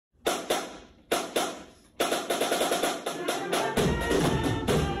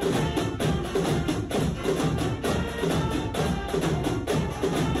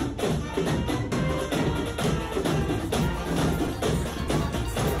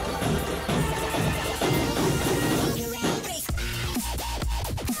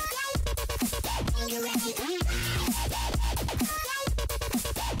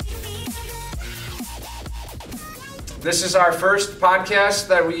This is our first podcast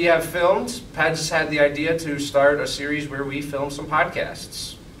that we have filmed. Peds had the idea to start a series where we film some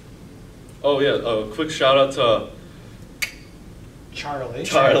podcasts. Oh yeah, a quick shout out to Charlie.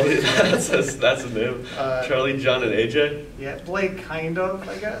 that's a name. Charlie, John, and AJ. Yeah, Blake, kind of,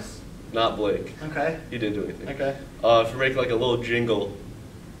 I guess. Not Blake. Okay. He didn't do anything. Okay. For making like a little jingle.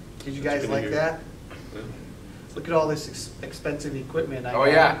 Did you guys like that? Yeah. Look at all this expensive equipment. I got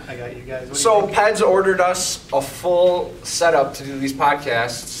you guys. So Peds ordered us a full setup to do these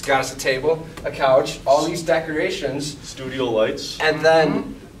podcasts. Got us a table, a couch, all these decorations. Studio lights. And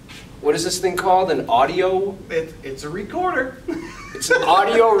then, what is this thing called? An audio? It's a recorder. It's an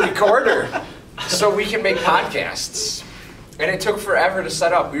audio recorder. So we can make podcasts. And it took forever to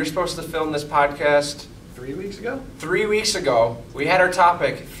set up. We were supposed to film this podcast 3 weeks ago? 3 weeks ago. We had our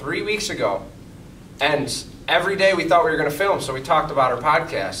topic 3 weeks ago. And every day we thought we were going to film, so we talked about our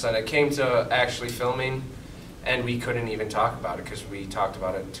podcast. And it came to actually filming, and we couldn't even talk about it because we talked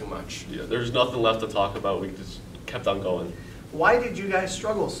about it too much. Yeah, there's nothing left to talk about. We just kept on going. Why did you guys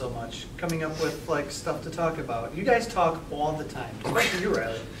struggle so much coming up with like stuff to talk about? You guys talk all the time, especially you,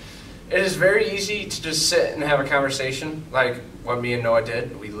 Riley. It is very easy to just sit and have a conversation, like what me and Noah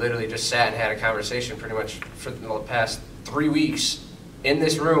did. We literally just sat and had a conversation pretty much for the past 3 weeks in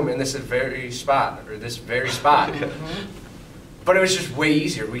this room, in this very spot. But it was just way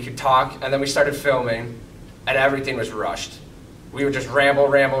easier. We could talk, and then we started filming, and everything was rushed. We would just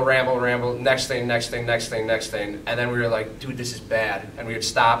ramble, next thing, and then we were like, dude, this is bad. And we would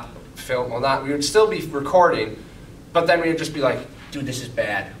stop, film, we would still be recording, but then we would just be like, dude, this is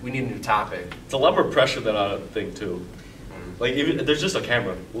bad. We need a new topic. It's a lot more pressure than I think too. Like even there's just a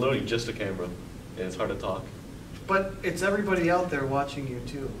camera, literally just a camera, and it's hard to talk. But it's everybody out there watching you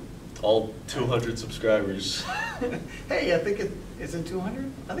too. All 200 subscribers. Hey, I think is it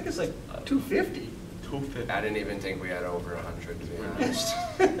 200? I think it's like 250. 250. I didn't even think we had over 100, to be honest.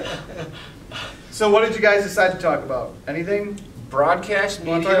 So what did you guys decide to talk about? Anything? Broadcast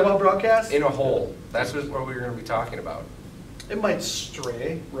media. Want to talk about broadcast? In a whole. That's what we were going to be talking about. It might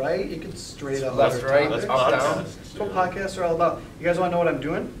stray, right? You could stray to left, right, That's up, down. That's what podcasts are all about. You guys want to know what I'm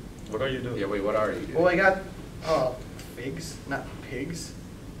doing? What are you doing? Yeah, wait, what are you doing? Well, I got figs, not pigs.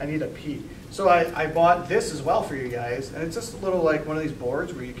 I need a pee. So I bought this as well for you guys, and it's just a little like one of these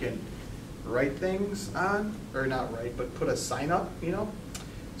boards where you can write things on, or not write, but put a sign up, you know?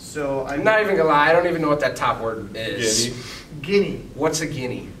 So I'm not even going to lie, I don't even know what that top word is. Guinea. What's a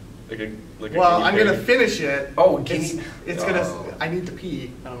guinea? Well, I'm gonna finish it. Oh, guinea. It's gonna. I need the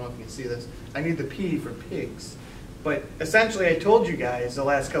pee. I don't know if you can see this. I need the pee for pigs. But essentially, I told you guys the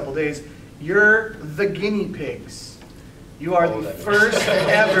last couple days, you're the guinea pigs. You are the first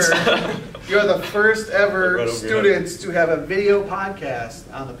ever. You're the first ever students to have a video podcast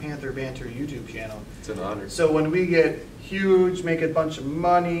on the Panther Banter YouTube channel. It's an honor. So when we get huge, make a bunch of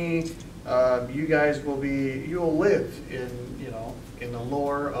money, you guys you'll live in the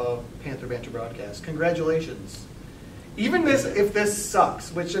lore of Panther Banter Broadcast. Congratulations. Even if this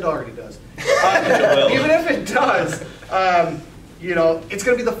sucks, which it already does, even if it does, it's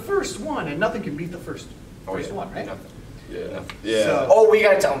going to be the first one, and nothing can beat the first one, right? Nothing. Yeah. So, we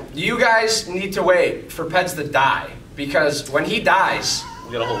got to tell them. You guys need to wait for Peds to die, because when he dies,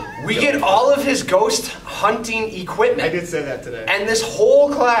 we get all of his ghost hunting equipment. I did say that today. And this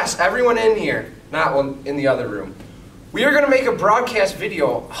whole class, everyone in here, in the other room, we are going to make a broadcast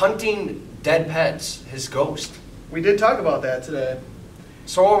video hunting dead Peds, his ghost. We did talk about that today.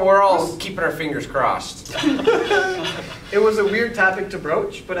 So we're all keeping our fingers crossed. It was a weird topic to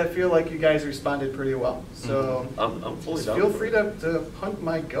broach, but I feel like you guys responded pretty well. So I'm fully down. Feel free to hunt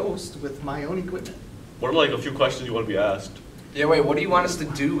my ghost with my own equipment. What are like a few questions you want to be asked? Yeah, wait, what do you want us to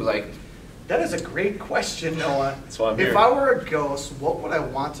do? That is a great question, Noah. That's why I'm here. If I were a ghost, what would I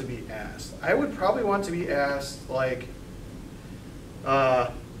want to be asked? I would probably want to be asked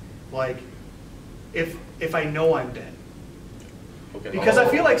if I know I'm dead. Okay. Because I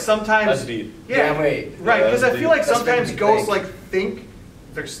feel like sometimes, That's deep. Yeah, wait. right? Because I feel like That's sometimes making me ghosts think. think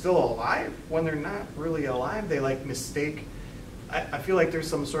they're still alive when they're not really alive. They mistake. I feel like there's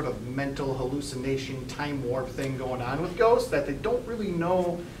some sort of mental hallucination, time warp thing going on with ghosts that they don't really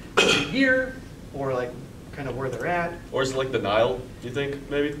know the year or kind of where they're at. Or is it like denial? Do you think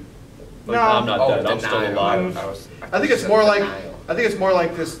maybe? No. I'm not dead. I'm still denial. alive. I think it's more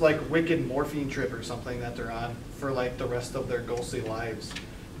like this wicked morphine trip or something that they're on for the rest of their ghostly lives.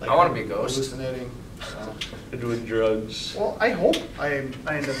 I want to be a ghost. Hallucinating. So. They're doing drugs. Well, I hope I end up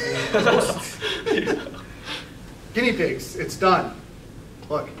being a ghost. Guinea pigs. It's done.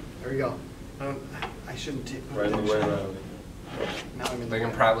 Look, there we go. I shouldn't take. Right in the way around. Now I'm in They the can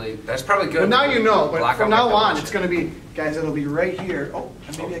way. probably. That's probably good. Well, now you know, but Block from out now my on, television. it's going to be, guys, it'll be right here. Oh,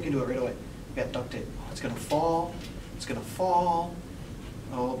 and maybe I can do it right away. We got duct tape. It's going to fall. It's going to fall.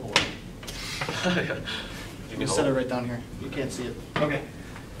 Oh, boy. Give I'm me going to set it hope. right down here. You can't see it. Okay.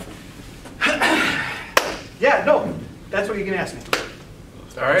 Yeah, no, that's what you can ask me.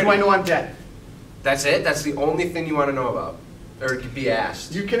 All right. Do I know I'm dead? That's it. That's the only thing you want to know about, or to be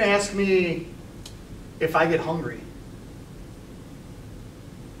asked. You can ask me if I get hungry.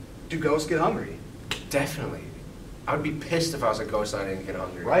 Do ghosts get hungry? Definitely. I would be pissed if I was a ghost and I didn't get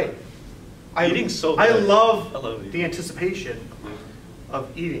hungry. Right. Eating so I good. love, I love eating. the anticipation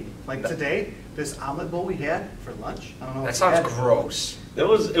of eating. Like today, this omelet bowl we had for lunch. I don't know. That if you sounds had it. gross. It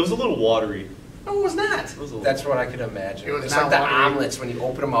was a little watery. No, it was not. It was a little. That's what I could imagine. It was it's not like the watery. omelets when you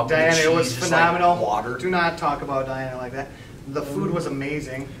open them up. and Diana, the it was cheese is phenomenal. Like water. Do not talk about Diana like that. The food was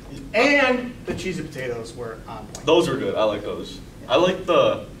amazing, and the cheesy potatoes were on point. Those were good. I like those. I like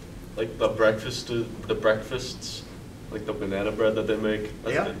the breakfasts, like the banana bread that they make.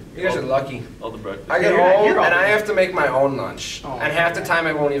 That's Yeah. good. You guys are lucky. All the breakfast. I get You're not home here all and I day. have to make my own lunch. Oh, and half the okay. time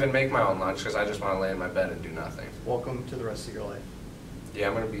I won't even make my own lunch because I just want to lay in my bed and do nothing. Welcome to the rest of your life. Yeah,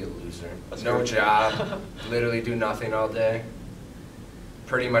 I'm gonna be a loser. That's No great. job, literally do nothing all day.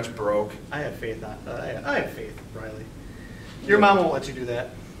 Pretty much broke. I have faith on. I have faith, Riley. Your mom won't let you do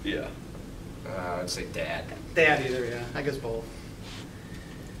that. Yeah. I'd say dad. Dad either, yeah. I guess both.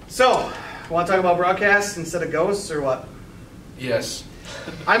 So, want to talk about broadcasts instead of ghosts or what? Yes.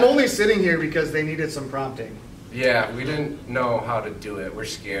 I'm only sitting here because they needed some prompting. Yeah, we didn't know how to do it. We're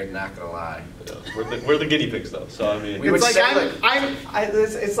scared, not gonna lie. Yeah. We're the guinea pigs though. So I mean. We would It's like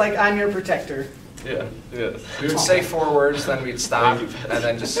say, it's like I'm your protector. Yeah. Yeah. We would say 4 words, then we'd stop, Thank you. and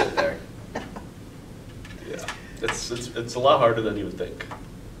then just sit there. Yeah. It's a lot harder than you would think.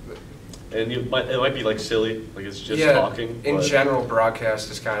 And it might be like silly, like it's just yeah, talking. in but general,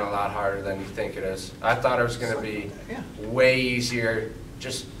 broadcast is kind of a lot harder than you think it is. I thought it was going to be Yeah. way easier.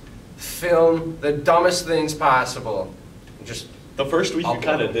 Just film the dumbest things possible. And just The first week you Upload.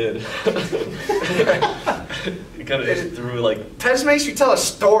 kind of did. You kind of just threw like. Peds makes you tell a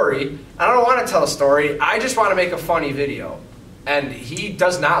story. I don't want to tell a story. I just want to make a funny video. And he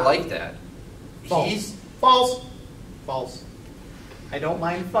does not like that. False. False. False. I don't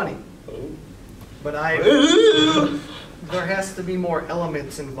mind funny, Oh. but there has to be more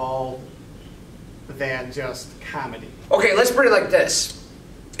elements involved than just comedy. Okay, let's put it like this.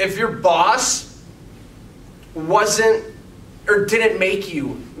 If your boss wasn't or didn't make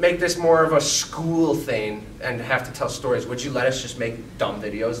you make this more of a school thing and have to tell stories, would you let us just make dumb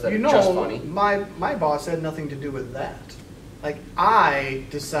videos that You are just know, funny? my boss had nothing to do with that. Like, I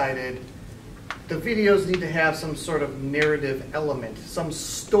decided the videos need to have some sort of narrative element, some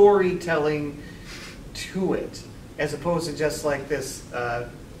storytelling to it, as opposed to just like this, I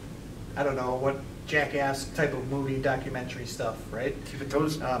don't know, what jackass type of movie documentary stuff, right? Yeah, but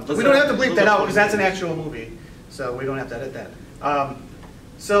those, We don't have to bleep those that are out because that's an funny. actual movie, so we don't have to edit that.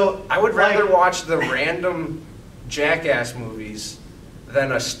 So I would like, rather watch the random jackass movies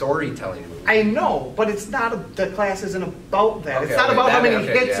than a storytelling movie. I know, but it's not. The class isn't about that. Okay, It's not okay, about how that- many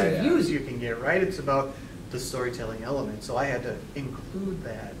okay, hits yeah, and yeah. views you can get, right? It's about the storytelling element. So I had to include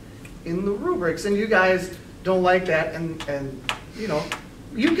that in the rubrics, and you guys don't like that. And you know,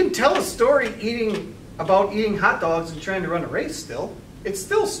 you can tell a story about eating hot dogs and trying to run a race. Still, it's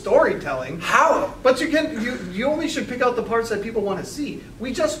still storytelling. How? But you only should pick out the parts that people want to see.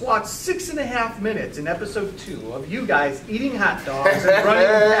 We just watched 6.5 minutes in episode 2 of you guys eating hot dogs and running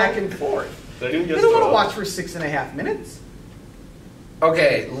back and forth. They didn't You get don't want to thrown. watch for 6.5 minutes.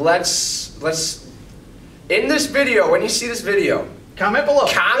 Okay, let's in this video, when you see this video, Comment below.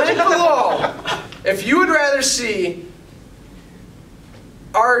 comment below if you would rather see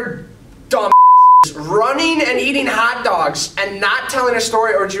our dumb asses running and eating hot dogs and not telling a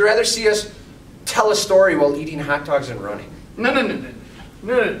story, or would you rather see us tell a story while eating hot dogs and running?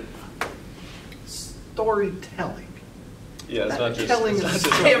 No. Storytelling. Yeah, it's That not just. telling it's not is-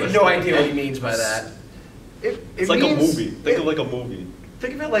 just I have no idea what he means by that. It's like a movie. Think of like a movie.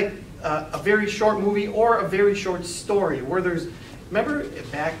 Think of it like a very short movie or a very short story where there's. Remember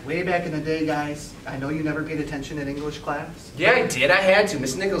way back in the day, guys? I know you never paid attention in English class. Yeah, I did. I had to.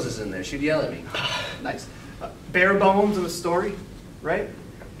 Miss Nichols is in there. She'd yell at me. Nice. Bare bones of a story, right?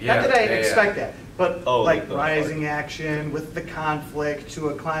 Yeah, Not that I yeah, yeah. expect that, but Oh, like the rising action with the conflict to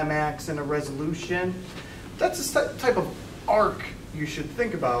a climax and a resolution. That's the type of arc you should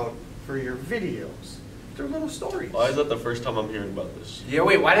think about for your videos. They're little stories. Why is that the first time I'm hearing about this? Yeah,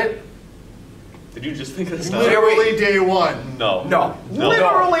 wait, why did... Did you just think of this now? Literally day one. No.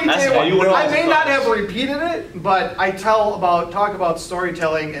 Literally Ask day one. anyone I else may who not comes. have repeated it, but I talk about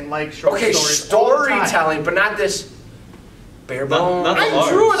storytelling and like short Okay, stories all the time. storytelling, but not this bare bones. Not I ours.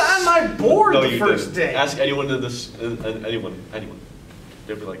 drew it on my board No, the you first didn't. day. Ask anyone in this, anyone.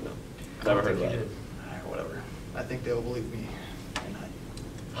 They'd be like, no. Never heard of that. Alright, whatever. I think they'll believe me. Why not?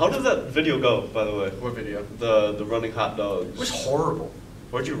 How did that video go, by the way? What video? The running hot dogs. It was horrible.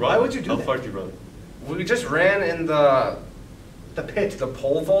 Where'd you run? Why would you do How that? far did you run? We just ran in the pit.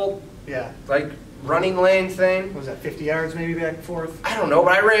 pole vault, Yeah. like running lane thing. What was that, 50 yards maybe back and forth? I don't know,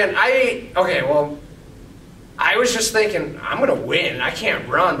 but I was just thinking, I'm gonna win. I can't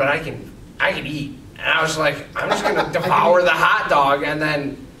run, but I can eat. And I was like, I'm just gonna devour the hot dog, and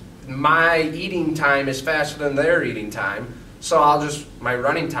then my eating time is faster than their eating time, so my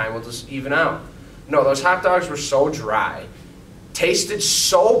running time will just even out. No, those hot dogs were so dry, tasted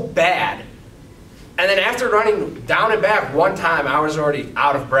so bad, and then after running down and back one time, I was already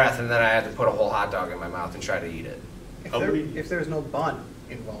out of breath, and then I had to put a whole hot dog in my mouth and try to eat it. If there was no bun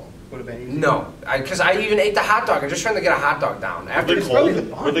involved, would have been easy. No, because I even ate the hot dog. I'm just trying to get a hot dog down. After Were they probably the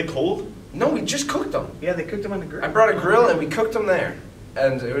cold? bun. Were they cold? No, we just cooked them. Yeah, they cooked them on the grill. I brought a grill and we cooked them there,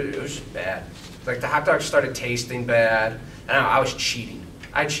 and it was just bad. Like the hot dogs started tasting bad, and I was cheating.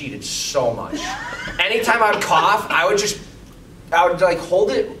 I cheated so much. Anytime I'd cough, I would like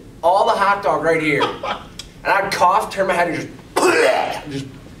hold all the hot dog right here, and I'd cough, turn my head, and just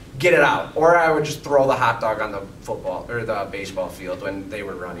get it out. Or I would just throw the hot dog on the football or the baseball field when they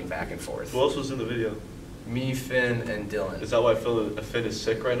were running back and forth. Who else was in the video? Me, Finn, and Dylan. Is that why Finn is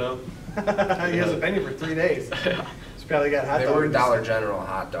sick right now? He hasn't been here for 3 days. He's probably got hot They dogs. were Dollar General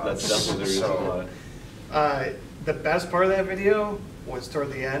hot dogs. That's definitely the reason why. The best part of that video was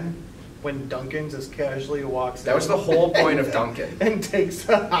toward the end when Duncan just casually walks That was the whole point of Duncan. and takes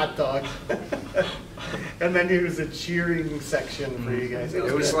a hot dog. And then it was a cheering section for you guys. It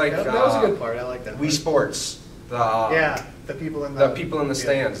was good. like, that was a good part. I like that. Wii part. Sports. Yeah, the people in the The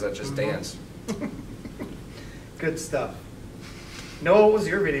stands that just dance. Good stuff. Noah, what was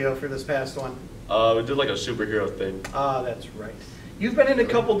your video for this past one? We did like a superhero thing. That's right. You've been in a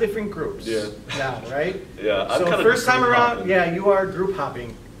couple different groups. Yeah. Now, right? Yeah, I'm So kind of first time group around, hopping. yeah, you are group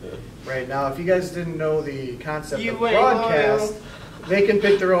hopping. Yeah. Right now, if you guys didn't know the concept You of ain't broadcast, loyal. they can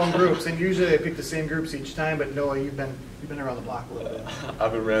pick their own groups, and usually they pick the same groups each time. But Noah, you've been around the block a little bit.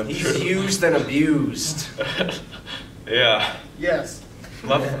 I've been ran He's through. used and abused. Yeah. Yes.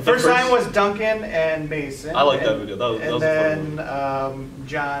 My First time was Duncan and Mason. I like that and- video. That was and a then fun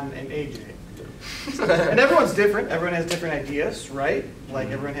John and AJ. And everyone's different. Everyone has different ideas, right? Like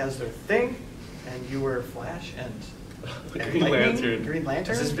everyone has their thing. And you were Flash and Green Lightning, Lantern. Green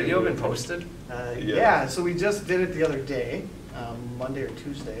Lantern. Has this video been posted? Yeah. Yeah, so we just did it the other day, Monday or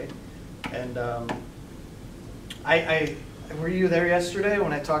Tuesday, and I were you there yesterday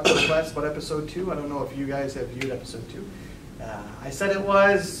when I talked to the class about episode 2? I don't know if you guys have viewed episode 2. I said it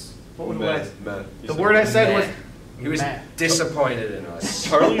was what was Meh, it? meh. You The said word I said was He was meh. disappointed in us.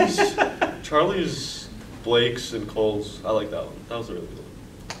 Charlie's, Blake's, and Cole's. I like that one. That was a really good one.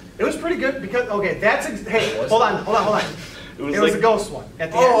 It was pretty good because hey, Was hold it? on. It was It was like a ghost one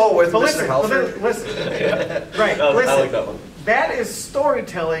at the Oh, end. with But Mr. Halford? listen. Yeah. Right, I listen. like that one. That is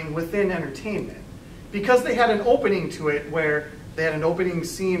storytelling within entertainment. Because they had an opening to it where they had an opening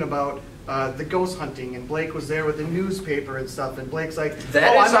scene about the ghost hunting, and Blake was there with the newspaper and stuff, and Blake's like,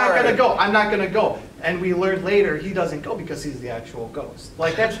 That oh, is I'm not our- going to go, I'm not going to go. And we learned later he doesn't go because he's the actual ghost.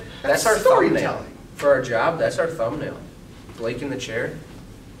 Like, that's our thumbnail. storytelling. For our job, that's our thumbnail. Blake in the chair.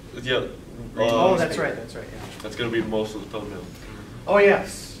 Yeah. Oh, that's right, yeah. That's gonna be most of the thumbnail. Oh,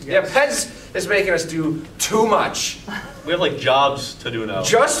 yes. Yeah, Peds is making us do too much. We have like jobs to do now.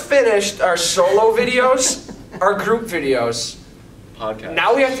 Just finished our solo videos, our group videos. Podcast.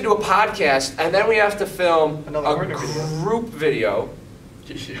 Now we have to do a podcast, and then we have to film Another a partner video. group video,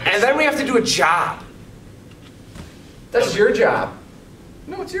 Yes. and then we have to do a job. That's your job.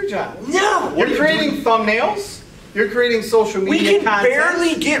 No, it's your job. No! You're creating thumbnails. You're creating social We media can content.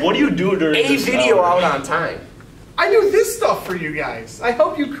 barely get What do you do during a this video hour? out on time. I do this stuff for you guys. I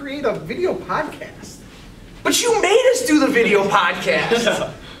help you create a video podcast. But you made us do the video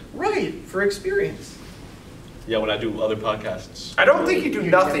podcast. Right, for experience. Yeah, when I do other podcasts. I don't think you do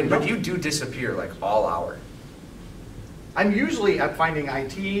You nothing, never but know. you do disappear like all hour. I'm finding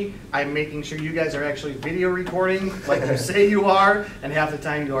IT. I'm making sure you guys are actually video recording like you say you are, and half the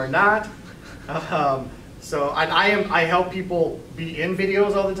time you are not. I help people be in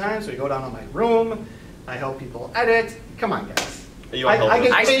videos all the time. So we go down to my room. I help people edit. Come on, guys. You are I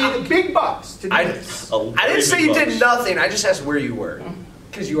get helping. paid big bucks to do I- this. A I very didn't say big you bucks. did nothing. I just asked where you were.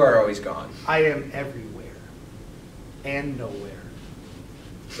 Because you are always gone. I am everywhere and nowhere.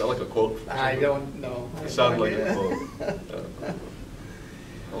 Is that like a quote? I don't know. It sounded like a quote.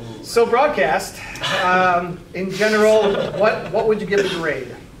 So broadcast, in general, what would you give the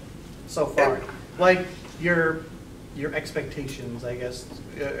grade so far? Like your expectations, I guess.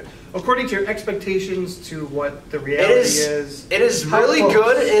 According to your expectations to what the reality is. It is really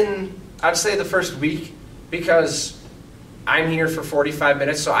good in, I'd say, the first week, because I'm here for 45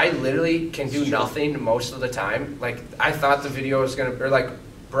 minutes, so I literally can do nothing most of the time. Like, I thought the video was going to, or like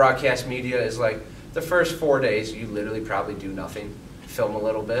broadcast media is like, the first 4 days, you literally probably do nothing, film a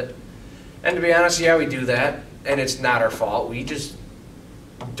little bit. And to be honest, yeah, we do that, and it's not our fault. We just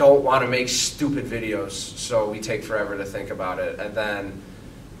don't want to make stupid videos, so we take forever to think about it. And then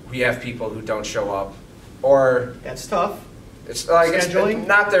we have people who don't show up, or That's tough. it's like Scheduling? it's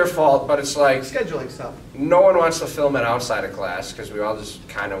not their fault, but it's like Scheduling stuff. no one wants to film it outside of class because we all just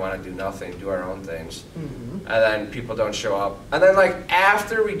kind of want to do nothing, do our own things. Mm-hmm. And then people don't show up. And then like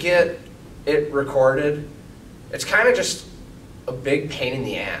after we get it recorded, it's kind of just a big pain in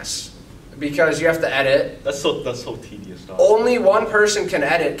the ass because you have to edit. That's so tedious, dog. Only one person can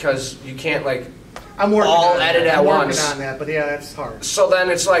edit because you can't like I'm working all on that. edit at I'm once. working on that, but yeah, that's hard. So then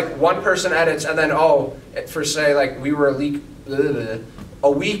it's like one person edits, and then for say like we were a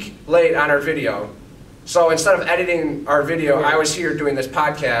week late on our video. So instead of editing our video, I was here doing this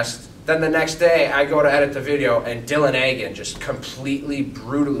podcast. Then the next day, I go to edit the video, and Dylan Agan just completely,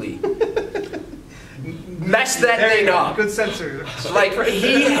 brutally messed that thing up. Good censor. Like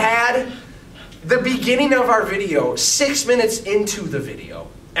he had the beginning of our video 6 minutes into the video.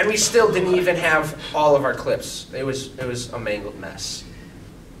 And we still didn't even have all of our clips. It was a mangled mess.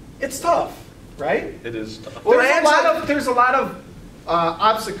 It's tough, right? It is tough. Well, There's a lot of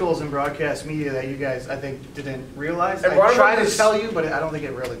obstacles in broadcast media that you guys, I think, didn't realize. And I one of tried them to is- tell you, but I don't think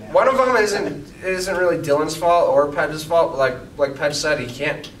it really matters. One of them isn't really Dylan's fault or Peds' fault. Like Ped said, he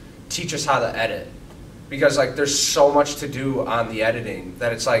can't teach us how to edit because like there's so much to do on the editing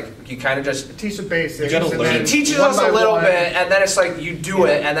that it's like you kind of just Teach the basics. You gotta and learn. he then teaches one us by a little one. bit, and then it's like you do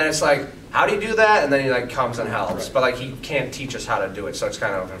it, and then it's like, how do you do that? And then he like comes and helps, Right. but like he can't teach us how to do it, so it's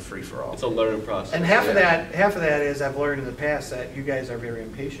kind of a free for all. It's a learning process. And half of that is I've learned in the past that you guys are very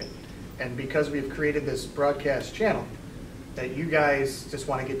impatient, and because we've created this broadcast channel, that you guys just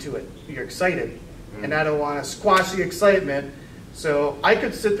want to get to it. You're excited, and I don't want to squash the excitement. So I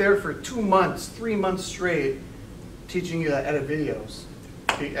could sit there for 2 months, 3 months straight, teaching you to edit videos,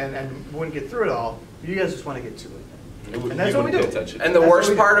 and wouldn't get through it all. You guys just want to get to it. And that's what we do. And the That's worst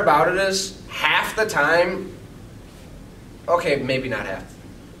what we part do. about it is half the time, okay, maybe not half,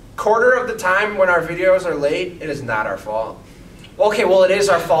 quarter of the time when our videos are late, it is not our fault. Okay, well it is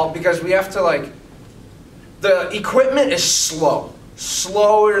our fault because we have to like, the equipment is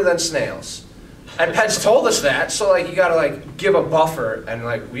slower than snails. And Peds told us that, so like you gotta like give a buffer, and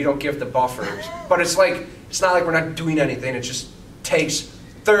like we don't give the buffers. But it's like, it's not like we're not doing anything, it just takes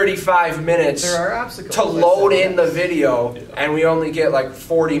 35 minutes There are obstacles. to load in the video, and we only get like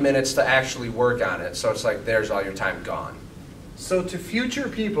 40 minutes to actually work on it. So it's like, there's all your time gone. So to future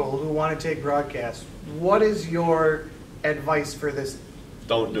people who want to take broadcasts, what is your advice for this?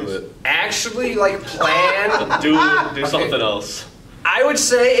 Don't do it. Actually, like plan. Do Okay. something else. I would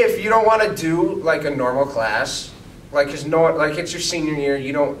say if you don't want to do like a normal class, like it's your senior year,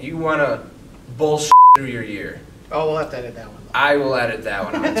 you want to bullshit through your year. Oh, we'll have to edit that one. I will edit that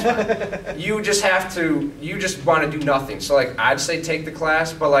one out. It's fine. You just want to do nothing. So like I'd say take the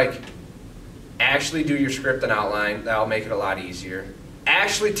class, but like actually do your script and outline. That'll make it a lot easier.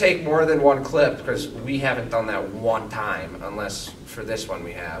 Actually take more than one clip because we haven't done that one time, unless for this one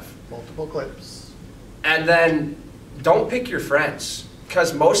we have. Multiple clips. And then don't pick your friends,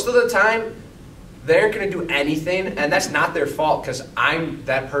 because most of the time they aren't going to do anything, and that's not their fault because I'm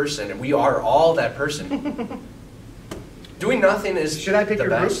that person and we are all that person. Doing nothing is Should I pick the your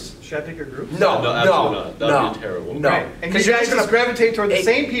best. groups? Should I pick your groups? No, No, absolutely not. That'd be terrible. No, Right. And you you're guys just gravitate toward the Hey.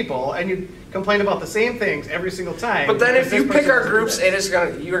 same people, and you complain about the same things every single time. But then if because you this pick person our doesn't do groups,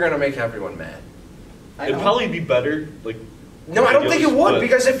 this. you're gonna make everyone mad. I It'd know. probably be better, like. No, I don't think it videos, would, but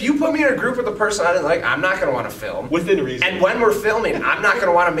because if you put me in a group with a person I didn't like, I'm not gonna want to film. within reason. And when we're filming, I'm not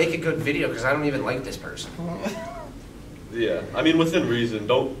gonna want to make a good video because I don't even like this person. Yeah, I mean within reason.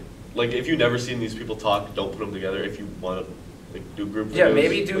 Don't like if you've never seen these people talk, don't put them together. If you want to like do group videos. Yeah,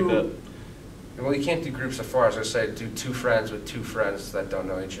 maybe like do. that. Well, you can't do groups of four. I was gonna say do 2 friends with 2 friends that don't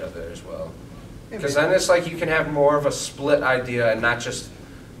know each other as well. Because then it's like you can have more of a split idea and not just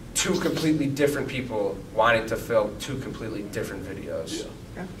 2 completely different people wanting to film 2 completely different videos.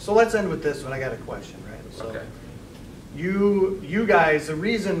 Yeah. Okay. So let's end with this one. I got a question, right? So Okay. you guys,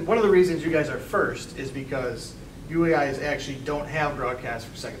 one of the reasons you guys are first is because you guys actually don't have broadcast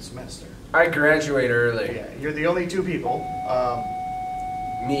for second semester. I graduate early. Yeah, you're the only two people.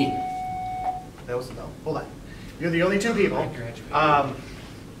 Me. That was no. Hold on. You're the only two people. I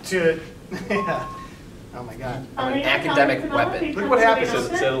graduated. Yeah. Oh my God. I'm an academic weapon. Look what happened.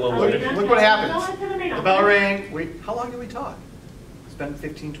 Say it a little Look, later. look what happens. The bell rang. How long did we talk? It's been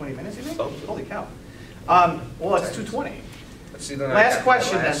 15, 20 minutes, you think? Something. Holy cow. Well, it's 2:20. Let's see the Last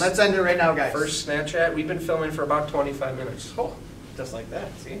question then. Let's end it right now, guys. First Snapchat. We've been filming for about 25 minutes. Oh, just like that,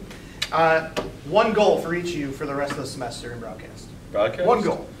 see? One goal for each of you for the rest of the semester in broadcast. Broadcast? One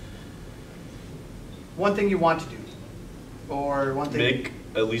goal. One thing you want to do. Or one thing. Make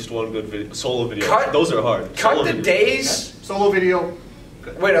at least one good video, solo video. Cut- Those are hard. Cut Solo the video. days. Solo video.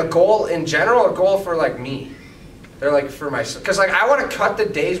 Good. Wait, a goal in general, or a goal for like me? They're like for myself, because like I want to cut the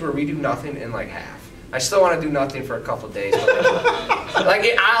days where we do nothing in like half. I still want to do nothing for a couple of days. But like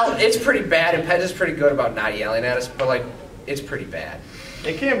it's pretty bad, and Peds is pretty good about not yelling at us, but like it's pretty bad.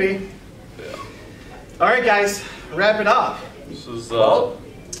 It can be. Yeah. All right, guys, wrap it up. This is Well,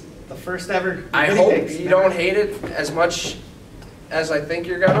 The first ever. I guinea hope pigs. you don't hate it as much as I think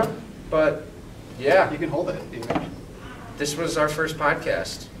you're gonna, but yeah, You can hold it. this was our first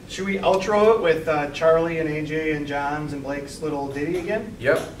podcast. Should we outro it with Charlie and AJ and John's and Blake's little ditty again?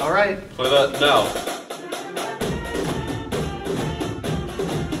 Yep. All right. play that now.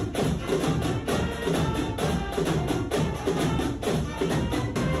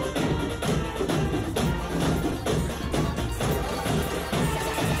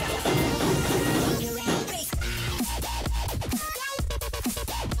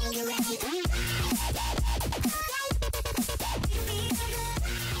 You ready?